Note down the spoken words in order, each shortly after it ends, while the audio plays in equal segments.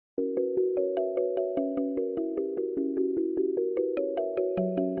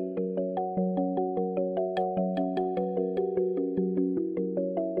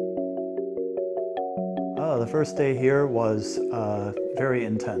first day here was very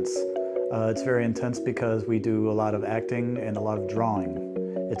intense. It's very intense because we do a lot of acting and a lot of drawing.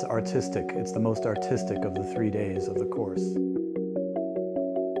 It's artistic. It's the most artistic of the 3 days of the course.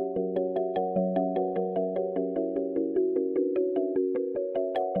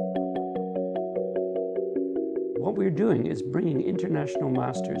 What we're doing is bringing international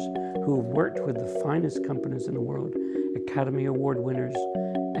masters who have worked with the finest companies in the world, Academy Award winners,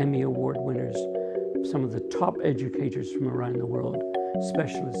 Emmy Award winners, some of the top educators from around the world,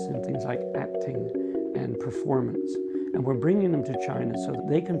 specialists in things like acting and performance. And we're bringing them to China so that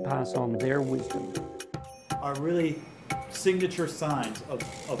they can pass on their wisdom. Are really signature signs of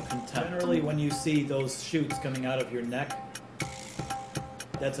contempt. Generally, when you see those shoots coming out of your neck,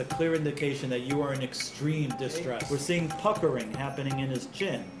 that's a clear indication that you are in extreme distress. We're seeing puckering happening in his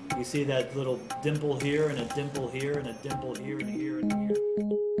chin. You see that little dimple here and a dimple here and a dimple here and here and here.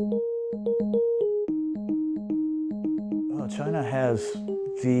 China has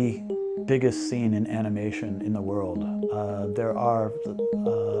the biggest scene in animation in the world. There are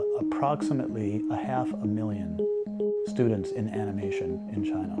approximately 500,000 students in animation in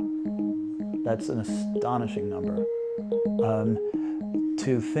China. That's an astonishing number.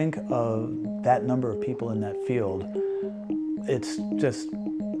 To think of that number of people in that field, it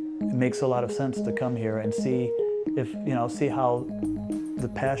makes a lot of sense to come here and see see how the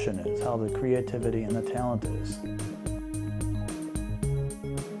passion is, how the creativity and the talent is.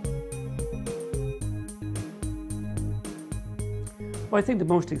 Well, I think the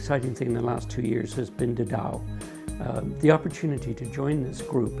most exciting thing in the last 2 years has been DeTao. The opportunity to join this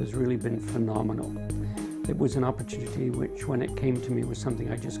group has really been phenomenal. It was an opportunity which, when it came to me, was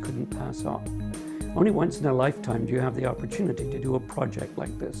something I just couldn't pass on. Only once in a lifetime do you have the opportunity to do a project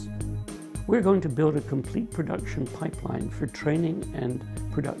like this. We're going to build a complete production pipeline for training and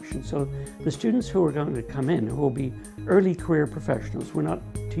production. So the students who are going to come in, who will be early career professionals, we're not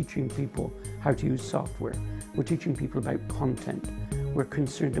teaching people how to use software. We're teaching people about content. We're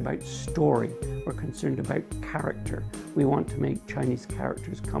concerned about story. We're concerned about character. We want to make Chinese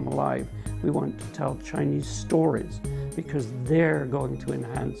characters come alive. We want to tell Chinese stories because they're going to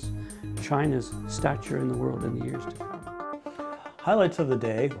enhance China's stature in the world in the years to come. Highlights of the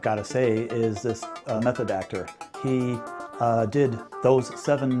day, gotta say, is this method actor. He did those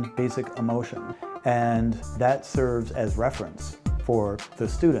 7 basic emotions, and that serves as reference for the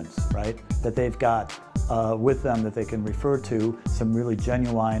students, right? That they've got with them that they can refer to some really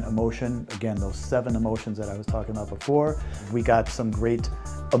genuine emotion. Again, those 7 emotions that I was talking about before. We got some great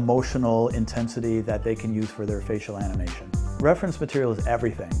emotional intensity that they can use for their facial animation. Reference material is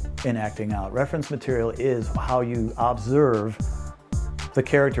everything in acting out. Reference material is how you observe the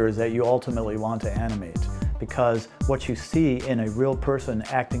characters that you ultimately want to animate, because what you see in a real person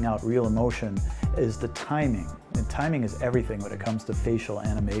acting out real emotion is the timing. And timing is everything when it comes to facial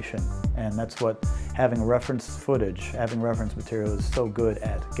animation. And that's what having reference footage, having reference material is so good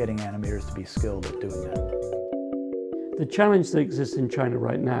at getting animators to be skilled at doing that. The challenge that exists in China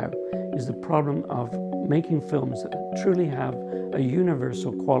right now is the problem of making films that truly have a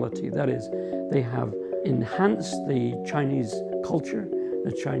universal quality. That is, they have enhanced the Chinese culture,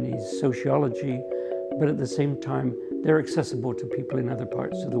 the Chinese sociology, but at the same time, they're accessible to people in other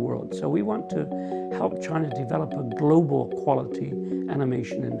parts of the world. So we want to help China develop a global quality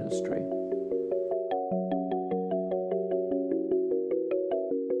animation industry.